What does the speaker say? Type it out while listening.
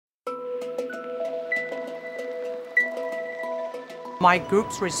My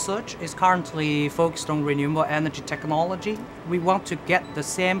group's research is currently focused on renewable energy technology. We want to get the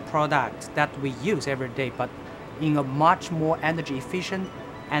same product that we use every day, but in a much more energy efficient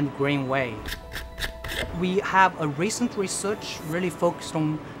and green way. We have a recent research really focused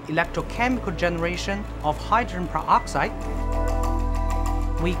on electrochemical generation of hydrogen peroxide.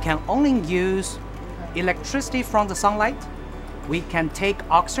 We can only use electricity from the sunlight, we can take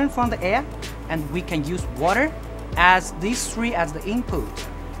oxygen from the air, and we can use water as these three as the input.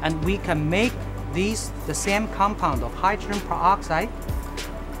 And we can make these the same compound of hydrogen peroxide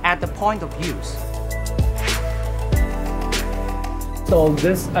at the point of use. So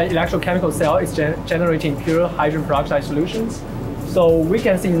this electrochemical cell is generating pure hydrogen peroxide solutions. So we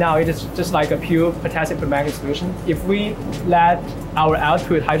can see now it is just like a pure potassium permanganate solution. If we let our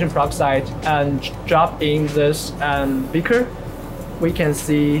output hydrogen peroxide and drop in this beaker, we can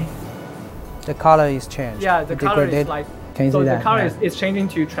see the color is changed. Yeah, the color is like, can you see that? The color is changing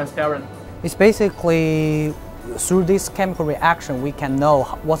to transparent. It's basically through this chemical reaction we can know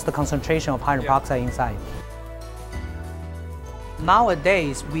what's the concentration of hydrogen peroxide inside.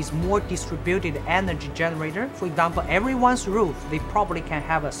 Nowadays, with more distributed energy generator, for example, everyone's roof, they probably can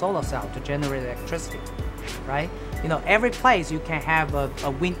have a solar cell to generate electricity, right? You know, every place you can have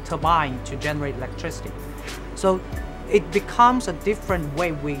a wind turbine to generate electricity. So it becomes a different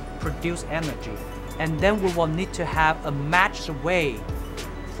way we produce energy. And then we will need to have a matched way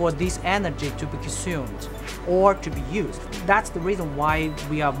for this energy to be consumed or to be used. That's the reason why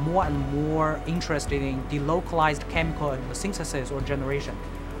we are more and more interested in delocalized chemical synthesis or generation.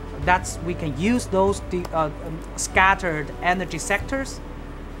 We can use those scattered energy sectors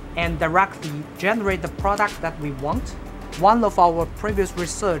and directly generate the product that we want. One of our previous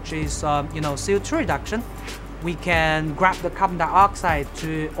research is CO2 reduction. We can grab the carbon dioxide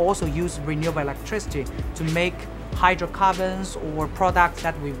to also use renewable electricity to make hydrocarbons or products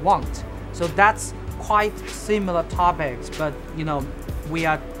that we want. So that's quite similar topics, but we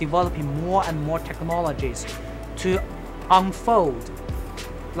are developing more and more technologies to unfold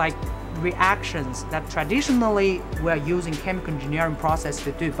like reactions that traditionally we are using chemical engineering process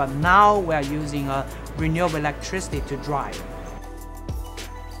to do, but now we are using renewable electricity to drive.